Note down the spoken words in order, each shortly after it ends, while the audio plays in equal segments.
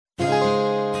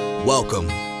Welcome.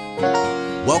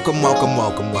 Welcome, welcome,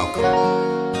 welcome, welcome.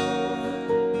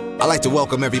 I'd like to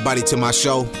welcome everybody to my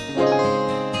show,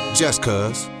 just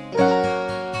cuz.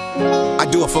 I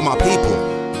do it for my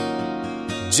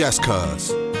people, just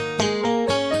cuz.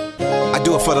 I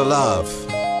do it for the love,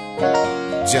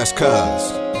 just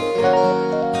cuz.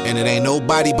 And it ain't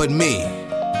nobody but me,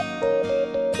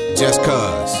 just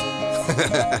cuz.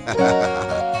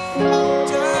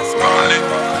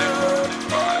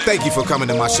 Thank you for coming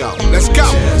to my show. Let's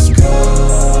go. Just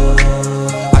cause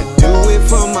I do it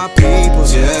for my people.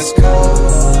 Just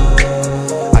cause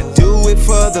I do it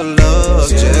for the love.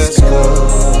 Just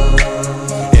cause,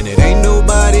 and it ain't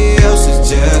nobody else's.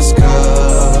 Just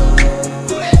cause.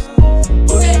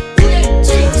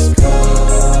 Just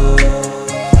cause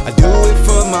I do it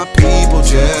for my people.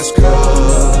 Just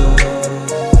cause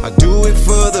I do it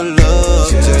for the love.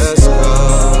 Just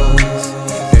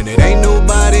cause, and it ain't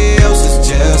nobody else's.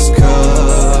 Just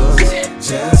cause,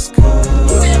 just cause.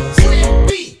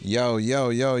 Yo,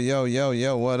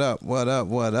 what up, what up,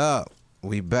 what up?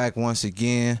 We back once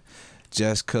again,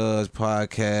 Just Cuz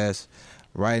Podcast.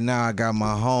 Right now I got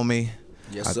my homie.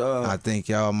 Yes, sir. I think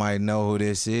y'all might know who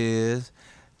this is.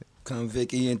 Come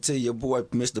Vicky into your boy,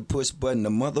 Mr. Push Button, the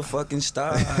motherfucking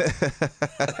star.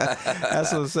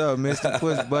 That's what's up, Mr.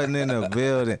 Push Button in the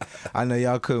building. I know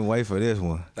y'all couldn't wait for this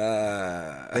one.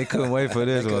 They couldn't wait for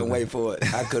this I one. couldn't wait for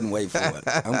it. I couldn't wait for it.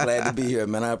 I'm glad to be here,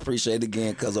 man. I appreciate it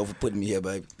again, cuz for putting me here,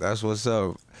 baby. That's what's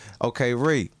up. Okay,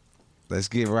 Reek, let's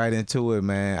get right into it,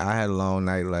 man. I had a long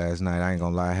night last night. I ain't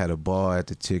gonna lie. I had a ball at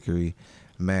the Chicory.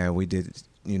 Man, we did,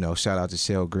 shout out to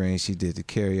Shell Green. She did the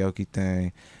karaoke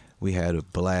thing. We had a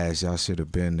blast. Y'all should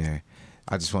have been there.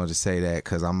 I just wanted to say that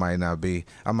because I might be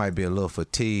a little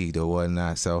fatigued or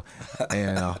whatnot. So,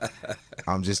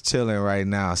 I'm just chilling right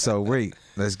now. So, Reek,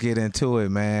 let's get into it,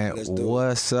 man.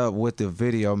 What's up with the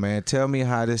video, man? Tell me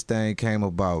how this thing came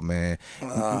about, man.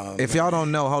 If y'all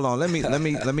don't know, hold on. Let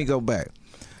me go back.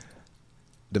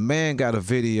 The man got a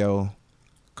video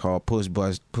called Push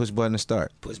Button to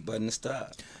Start. Push Button to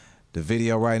Start. The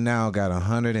video right now got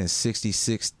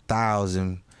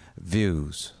 166,000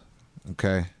 views.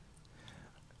 Okay,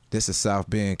 this is South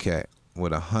Bend cat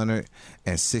with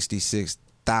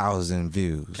 166,000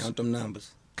 views. Count them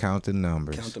numbers. Count the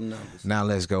numbers. Count them numbers. Now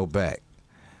let's go back.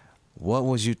 What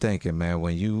was you thinking, man,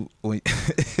 when don't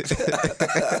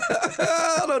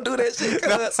do that shit,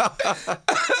 cuz.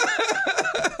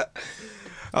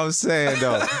 I'm saying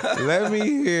though, let me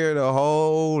hear the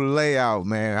whole layout,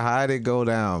 man. How'd it go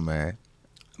down, man?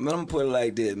 Man, I'm gonna put it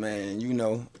like this, man.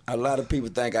 A lot of people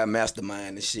think I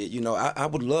mastermind and shit. I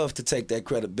would love to take that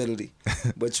credibility,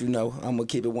 but I'm gonna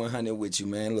keep it 100 with you,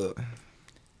 man. Look,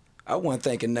 I wasn't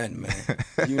thinking nothing, man.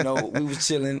 We was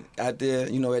chilling out there, at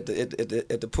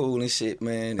the pool and shit,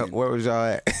 man. And where was y'all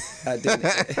at? out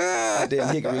there in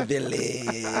Hickory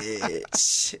Village,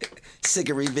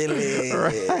 Sickery Village.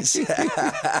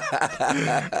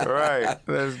 Right,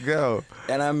 let's go.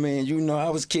 And I mean, I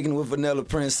was kicking with Vanilla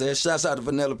Princess. Shouts out to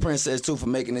Vanilla Princess too for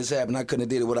making this happen. I couldn't have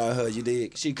did it without her. You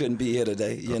dig? She couldn't be here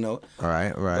today. All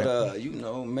right. But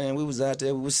man, we was out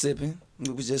there. We was sipping.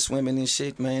 We was just swimming and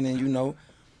shit, man. And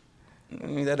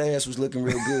that ass was looking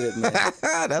real good, man.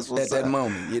 That's what's at up. that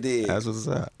moment. You did. That's what's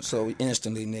up. So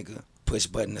instantly, nigga, push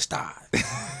button to start.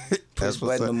 That's Push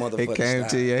button to motherfucker. It came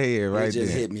to your head right It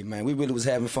just there. hit me, man. We really was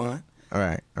having fun. All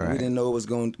right. We didn't know it was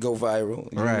going to go viral,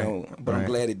 but I'm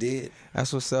glad it did.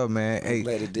 That's what's up, man. I'm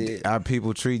glad it did. Are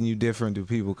people treating you different? Do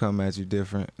people come at you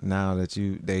different now that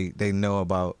they know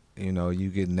about, you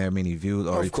getting that many views,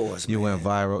 or of course, you man. went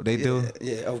viral? They do?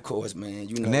 Yeah, of course, man.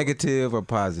 Negative or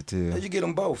positive? You get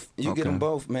them both. Get them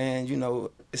both, man.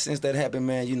 Since that happened,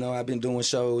 man, I've been doing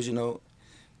shows,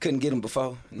 couldn't get them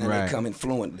before. Now they coming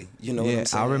fluently. You know what I'm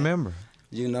saying? I remember.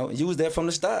 You was there from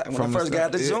the start. When From I first the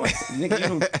got the joint, nigga,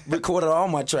 you recorded all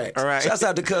my tracks. All right. Shouts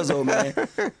out to Cuzzo, man.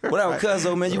 Without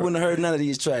Cuzzo, man, you wouldn't have heard none of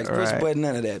these tracks. Push button,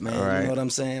 none of that, man. All right. You know what I'm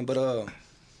saying? But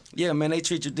yeah, man, they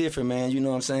treat you different, man. You know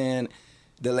what I'm saying?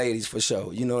 The ladies for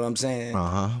sure. You know what I'm saying?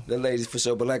 The ladies for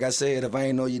sure. But like I said, if I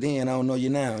ain't know you then, I don't know you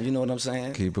now. You know what I'm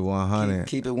saying? Keep it 100.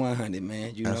 Keep it 100,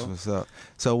 man. That's what's up.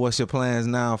 So what's your plans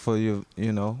now for your,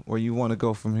 where you want to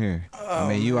go from here? I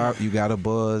mean, you got a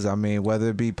buzz. I mean, whether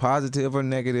it be positive or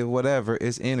negative, whatever,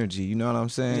 it's energy. You know what I'm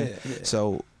saying? Yeah.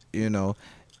 So,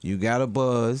 you got a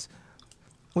buzz.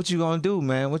 What you gonna do,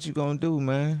 man? What you gonna do,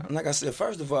 man? Like I said,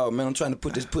 first of all, man, I'm trying to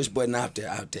put this push button out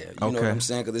there. You know what I'm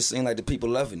saying? Because it seems like the people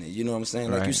loving it. You know what I'm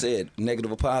saying? Like you said,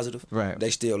 negative or positive, right? They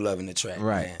still loving the track,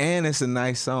 right? Man. And it's a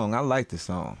nice song. I like the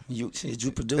song. You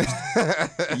produced,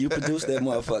 you produced that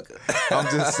motherfucker.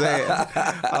 I'm just saying,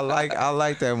 I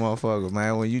like that motherfucker,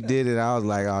 man. When you did it, I was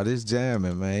like, oh, this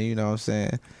jamming, man. You know what I'm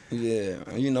saying? Yeah,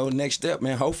 you know, next step,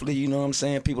 man. Hopefully, you know what I'm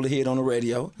saying, people will hear it on the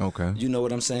radio. Okay. You know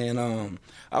what I'm saying?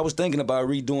 I was thinking about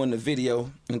redoing the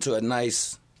video into a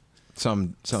nice,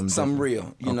 something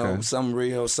real. You know, something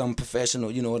real, something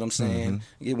professional. You know what I'm saying?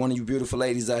 Get one of you beautiful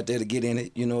ladies out there to get in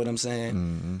it. You know what I'm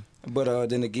saying? But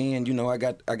then again, you know, I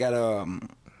got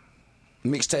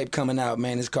mixtape coming out,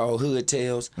 man. It's called Hood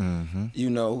Tales. You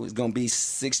know, it's gonna be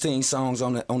 16 songs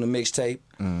on the mixtape.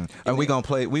 And we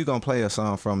gonna play a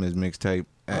song from this mixtape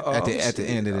at the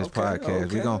end of this podcast.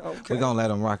 We gonna let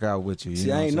them rock out with you.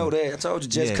 See, I ain't know that. I told you,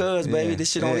 Just Cuz, baby.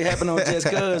 This shit only happen on Just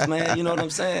Cuz, man. You know what I'm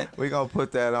saying? We gonna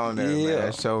put that on there,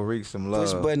 man. Show Reek some love.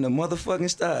 Push button the motherfucking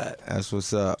style. That's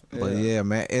what's up. But yeah,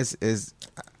 man, it's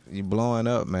you blowing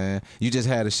up, man. You just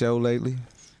had a show lately?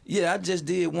 Yeah, I just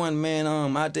did one, man.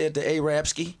 Out there at the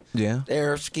Arabski. Yeah.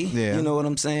 Arabski. Yeah. You know what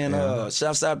I'm saying?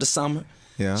 Shouts out to Summer.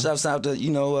 Yeah. Shouts out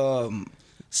to,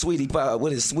 Sweetie Pie.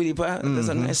 What is Sweetie Pie? That's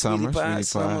her name. Sweetie Pie.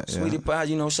 Sweetie Pie.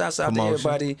 You know, shouts out to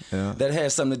everybody that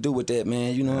has something to do with that,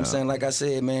 man. You know what I'm saying? Like I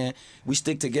said, man, we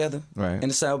stick together. Right. In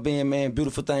the South Bend, man,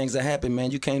 beautiful things that happen,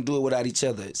 man. You can't do it without each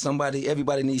other.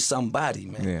 Everybody needs somebody,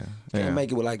 man. Yeah. Can't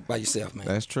make it by yourself, man.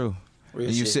 That's true. Real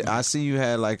shit, I see you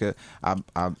had like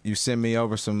you sent me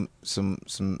over some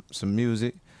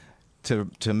music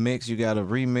to mix. You got a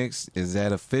remix. Is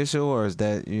that official or is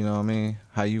that, you know what I mean?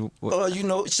 How you? You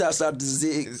know, shouts out to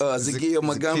Zagil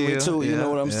Montgomery too. You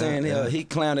know what I'm saying? Yeah. He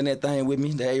clowning that thing with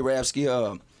me, the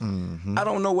Arabski. I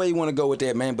don't know where you want to go with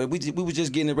that, man. But we were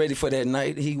just getting it ready for that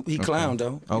night. He clowned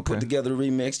though. He put together a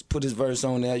remix, put his verse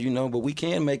on there. You know, but we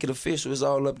can make it official. It's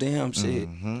all up to him. Shit,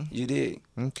 you dig?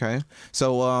 Okay.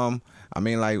 So I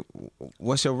mean, like,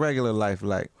 what's your regular life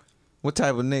like? What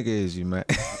type of nigga is you, man?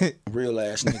 Real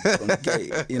ass nigga from the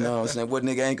gate. You know what I'm saying? What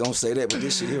nigga ain't gonna say that, but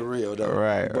this shit here real though.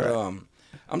 Right. But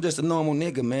I'm just a normal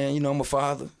nigga, man. You know, I'm a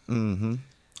father. We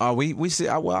see.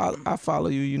 I follow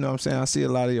you. You know what I'm saying? I see a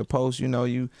lot of your posts. You know,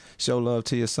 you show love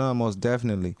to your son most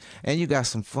definitely, and you got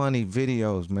some funny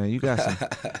videos, man. You got some.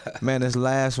 Man, this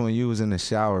last one you was in the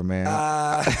shower, man.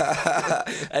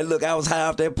 Hey, look, I was high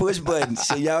off that push button.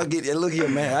 So y'all look here,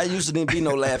 man. I used to didn't be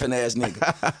no laughing ass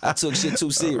nigga. I took shit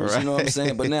too serious. You know what I'm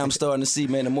saying? But now I'm starting to see,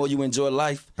 man. The more you enjoy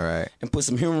life, and put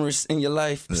some humorous in your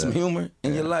life, some humor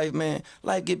in your life, man.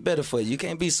 Life get better for you. You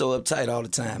can't be so uptight all the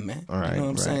time, man. You know what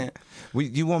I'm saying? Do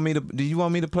you want me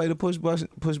to play the push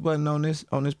button on this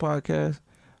podcast?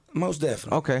 Most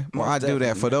definitely. Okay. Well, I do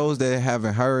that. For those that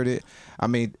haven't heard it, I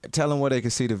mean, tell them where they can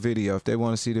see the video. If they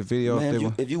want to see the video.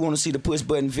 Man, if you want to see the push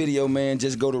button video, man,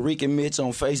 just go to Reek and Mitch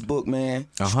on Facebook, man.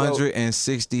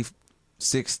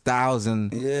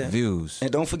 166,000 views. And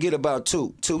don't forget about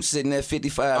Toot. Toot sitting at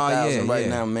 55,000 right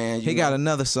now, man. He got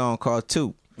another song called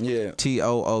Toot. Yeah. Toot.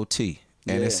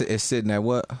 And it's sitting at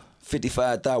what?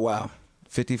 55,000. Wow.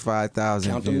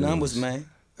 55,000 Count them numbers, man.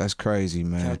 That's crazy,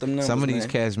 man. Count them numbers, some of these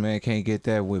cats, man, can't get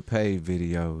that with paid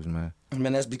videos, man.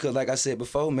 Man, that's because, like I said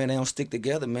before, man, they don't stick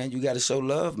together, man. You got to show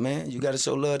love, man. You got to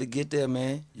show love to get there,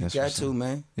 man. You got to,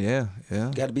 man. Yeah.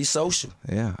 Got to be social.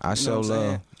 Yeah, I show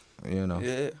love. You know.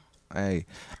 Yeah. Hey,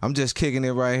 I'm just kicking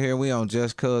it right here. We on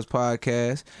Just Cuz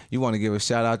podcast. You want to give a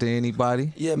shout out to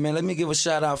anybody? Yeah, man, let me give a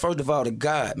shout out, first of all, to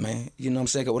God, man. You know what I'm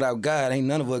saying? 'Cause without God, ain't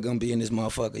none of us going to be in this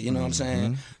motherfucker. You know what I'm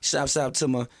saying? Shouts out to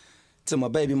my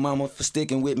baby mama for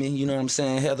sticking with me. You know what I'm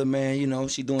saying? Heather, man, you know,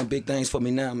 she doing big things for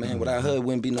me now, man. Without her, it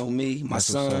wouldn't be no me, my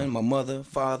son, my mother,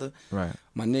 father,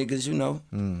 my niggas, you know.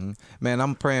 Man,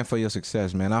 I'm praying for your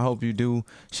success, man. I hope you do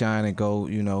shine and go,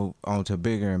 you know, on to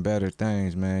bigger and better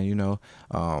things, man. You know,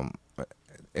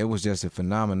 it was just a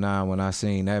phenomenon when I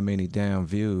seen that many damn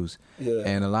views. Yeah.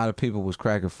 And a lot of people was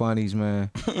cracking funnies, man.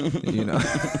 You know.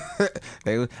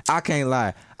 I can't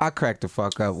lie. I cracked the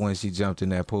fuck up when she jumped in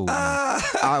that pool.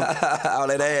 All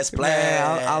that ass splash.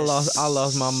 Man, I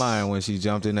lost my mind when she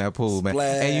jumped in that pool, man.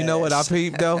 Splash. And you know what I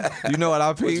peeped though? You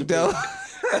gonna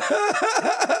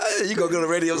go to the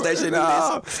radio station?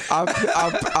 No,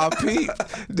 I peeped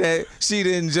that she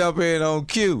didn't jump in on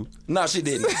cue. No, she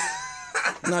didn't.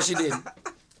 No, she didn't.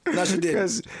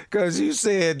 Cause you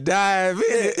said dive in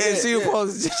it, and she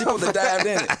was supposed to dive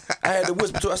in it. I had to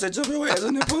whisper to her. I said, "Jump your ass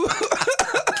in the pool."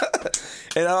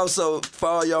 And also, for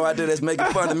all y'all out there that's making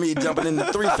fun of me jumping in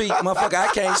the 3 feet, motherfucker, I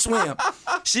can't swim.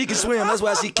 She can swim. That's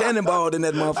why she cannonballed in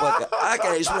that motherfucker. I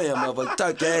can't swim, motherfucker.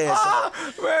 Tuck your ass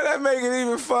off. Man, that make it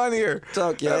even funnier.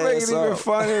 Tuck your That make ass it even off.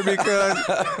 funnier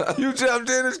because you jumped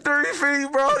in his 3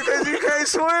 feet, bro, because you can't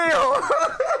swim.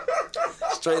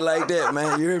 Straight like that,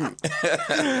 man. You hear me?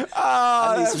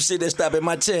 I need some shit that stop at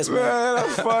my chest, man. Man,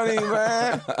 that's funny,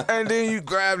 man. And then you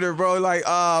grabbed her, bro. Like,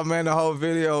 oh man, the whole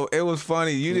video, it was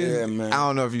funny. You didn't. Yeah, man. I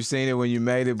don't know if you seen it when you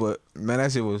made it, but man,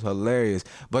 that shit was hilarious.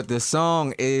 But the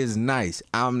song is nice.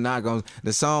 I'm not gonna.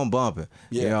 The song bumping,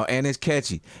 you Yeah. know, and it's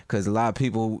catchy because a lot of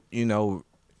people, you know,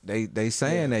 they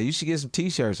saying that you should get some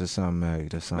T-shirts or something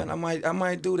made or something. Man, I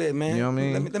might do that, man. You know what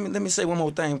I mean? Let me say one more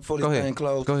thing before this Go ahead. thing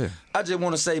closes. Go ahead. I just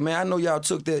want to say, man, I know y'all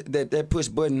took that push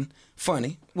button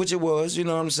funny, which it was. You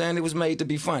know what I'm saying? It was made to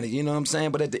be funny. You know what I'm saying?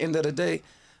 But at the end of the day,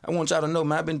 I want y'all to know,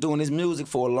 man, I've been doing this music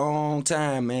for a long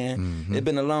time, man. Mm-hmm. It's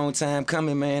been a long time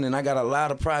coming, man, and I got a lot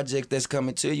of projects that's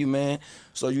coming to you, man.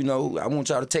 So, you know, I want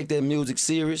y'all to take that music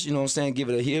serious, you know what I'm saying? Give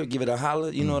it a hear, give it a holler,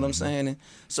 you know what I'm saying? And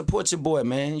support your boy,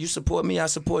 man. You support me, I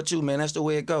support you, man. That's the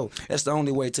way it go. That's the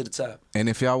only way to the top. And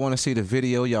if y'all want to see the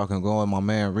video, y'all can go on my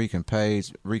man Reekin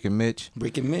page, Reekin Mitch.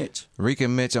 Rick and Mitch.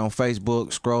 Reekin Mitch on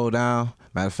Facebook. Scroll down.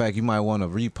 Matter of fact, you might want to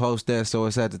repost that so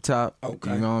it's at the top.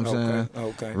 Okay. You know what I'm saying?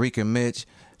 Okay. Reekin Mitch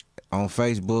on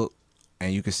Facebook,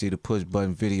 and you can see the push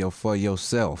button video for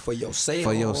yourself. For yourself.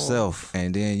 For yourself.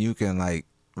 And then you can like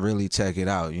really check it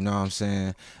out. You know what I'm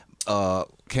saying?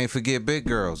 Can't forget Big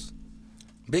Girls.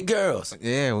 Big girls.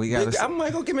 Yeah, we got I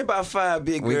might go give me about 5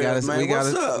 big girls, man.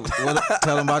 What's up?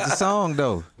 Tell them about the song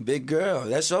though. Big girl.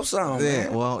 That's your song, Yeah,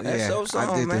 man. well, That's yeah. your song,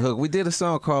 I did man. the hook. We did a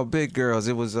song called Big Girls.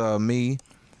 It was me,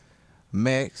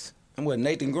 Max, And what,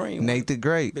 Nathan Green? Nate the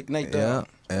Great. Big Nate Yeah, dog.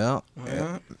 yeah.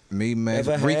 Yeah. Me, Max.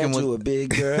 Ever Reekin had was- you a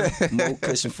big girl? More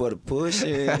cushion for the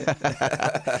pushing.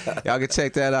 Y'all can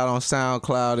check that out on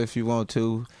SoundCloud if you want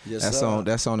to. Yes, that's sir.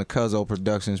 That's on the Cuzzo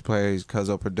Productions page.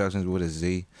 Cuzzo Productions with a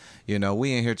Z. You know,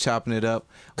 we in here chopping it up.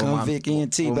 with Come my- Vic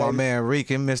ENT, with my baby. man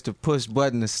Reekin, Mr. Push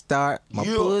Button to Start. My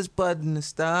Yeah. push button to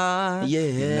start. Yeah.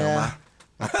 You know,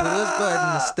 my push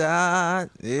button to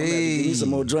start. I'm gonna give you Hey. some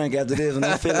more drink after this, and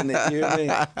I'm feeling it. You hear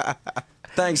me?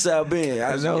 Thanks, South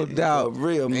Bend. No doubt. For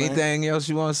real, man. Anything else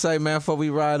you want to say, man, before we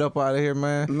ride up out of here,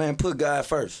 man? Man, put God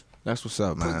first. That's what's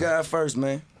up, man. Put God first,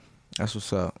 man. That's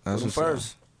what's up. That's Put him what's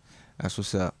first. up. That's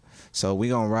what's up. So we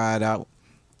gonna ride out.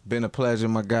 Been a pleasure,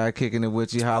 my guy, kicking it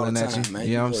with you, hollering All the at you. time, man.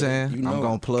 You know what I'm You saying? know I'm it.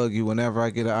 gonna plug you whenever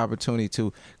I get an opportunity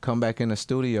to come back in the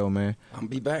studio, man. I'm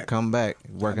be back. Come back,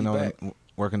 working on back.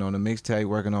 working on the mixtape,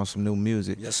 working on some new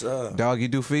music. Yes, sir. Dog, you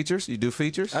do features? You do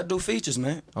features? I do features,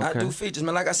 man. I Okay. do features,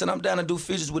 man. Like I said, I'm down to do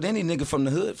features with any nigga from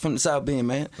the hood, from the South Bend,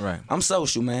 man. Right. I'm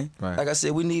social, man. Right. Like I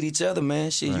said, we need each other, man.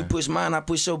 Shit, you Right. push mine, I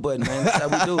push your button, man. That's how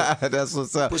we do it. That's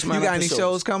what's up. Push You mine got up any for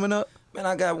shows coming up? Man,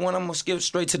 I got one. I'm gonna skip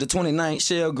straight to the 29th.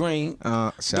 Shell Green.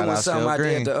 Shout doing out something Shell out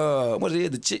Green. there at the what it is,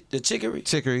 the Chicory.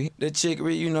 Chicory. The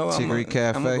Chicory, you know. Chicory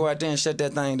Cafe. I'm gonna go out there and shut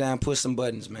that thing down, push some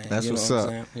buttons, man. That's you know what's what up.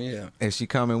 I'm saying? Yeah. Is she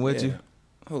coming with you?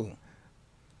 Who?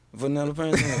 Vanilla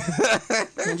Prince?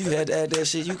 Man, you had to add that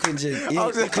shit. You couldn't just you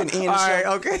couldn't end the All show. right,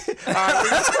 okay. All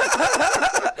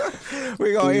right.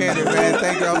 We gonna end it, man.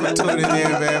 Thank y'all for tuning in,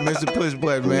 man. Mr. Push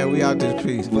Button, man. We out this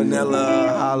piece. Vanilla.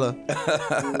 Holla.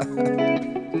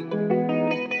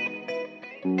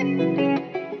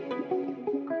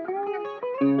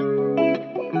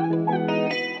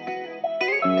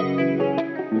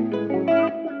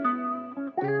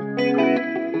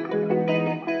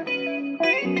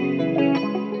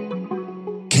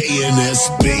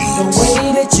 KNSB. The way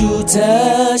that you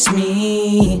touch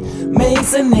me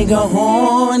makes a nigga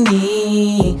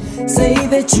horny. Say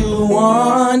that you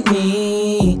want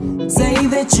me. Say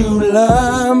that you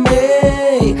love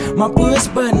me. My push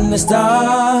button the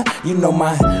star. You know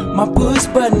my push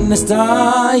button the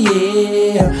star.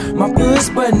 Yeah. My push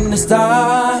button the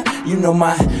star. You know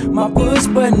my push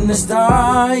button the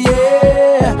star.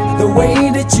 Yeah. The way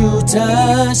that you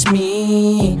touch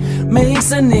me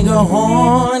makes a nigga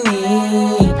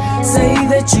horny. Say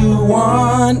that you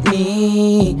want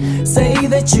me. Say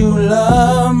that you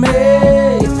love me.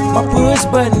 My push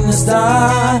button the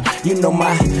star. You know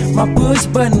my push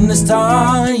button the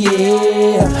star.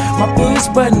 Yeah. My push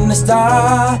button the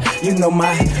star. You know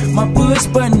my push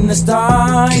button the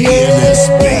star. Yeah.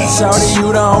 Shawty,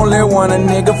 you the only one a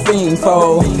nigga fiend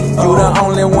for. You the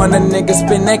only one a nigga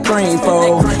spin that cream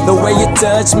for. The way you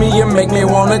touch me, you make me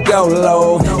wanna go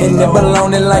low. And never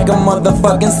baloney like a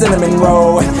motherfucking cinnamon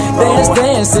roll. Dance,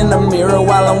 dance in the mirror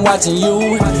while I'm watching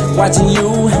you. Watching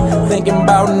you, thinking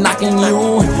about knocking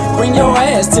you. Bring your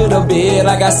ass to the bed,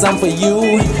 I got something for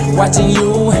you. Watching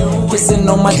you, kissing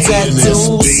on my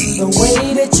tattoos. The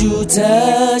way that you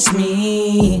touch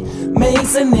me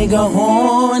makes a nigga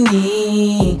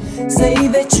horny. Say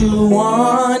that you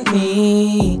want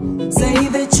me. Say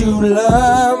that you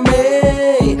love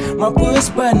me. My push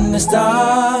button a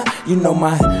star. You know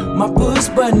my push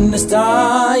button a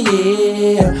star,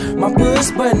 yeah. My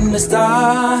push button a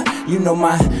star. You know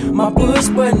my push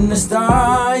button a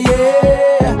star,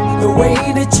 yeah. The way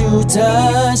that you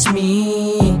touch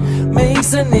me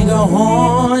makes a nigga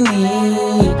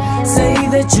horny. Say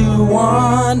that you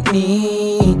want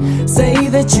me. Say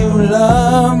that you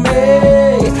love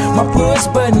me. My push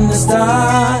button a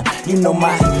star. You know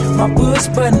my push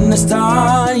button a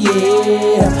star,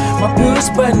 yeah. My push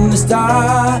button a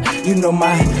star. You know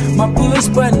my push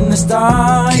button a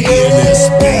star,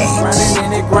 yeah.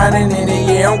 Grinding in it,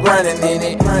 yeah, I'm grinding in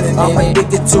it. I'm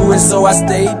addicted to it, so I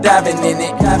stay diving in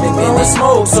it.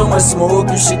 So much smoke,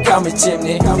 you should call me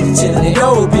chimney.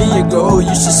 Yo, be your goal,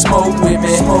 you should smoke with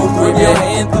me. Rub your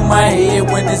hand through my head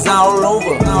when it's all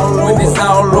over. When it's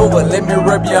all over, let me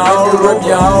rub you all over.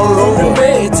 The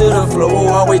bed to the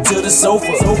floor, all the way to the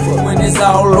sofa. When it's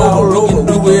all over, we can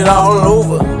do it all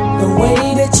over. The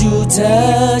way that you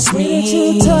touch me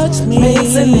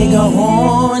makes a nigga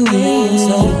horny.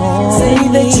 Say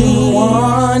that you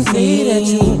want me. Say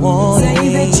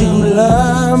that you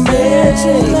love me.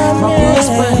 My push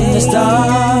button a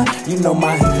star. You know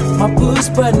my push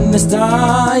button a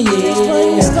star, yeah.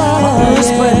 My push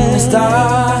button a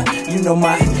star. You know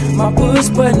my push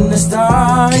button a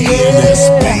star, yeah.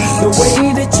 The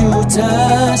way that you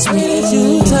touch me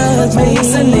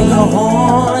makes a nigga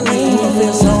horny.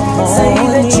 Say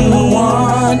that you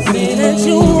want me.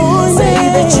 Say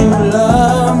that you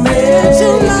love me.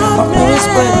 My push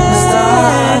button a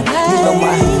star. You know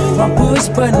my push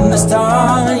button a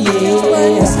star, yeah.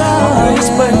 My push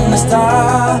button a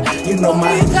star. You know my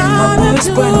push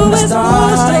button a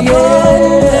star,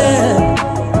 yeah.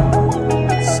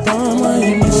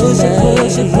 Push it,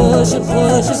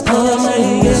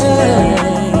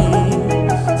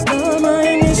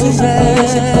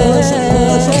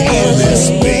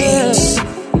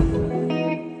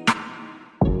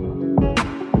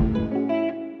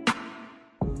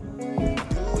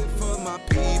 Do it for my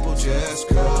people, just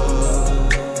cause.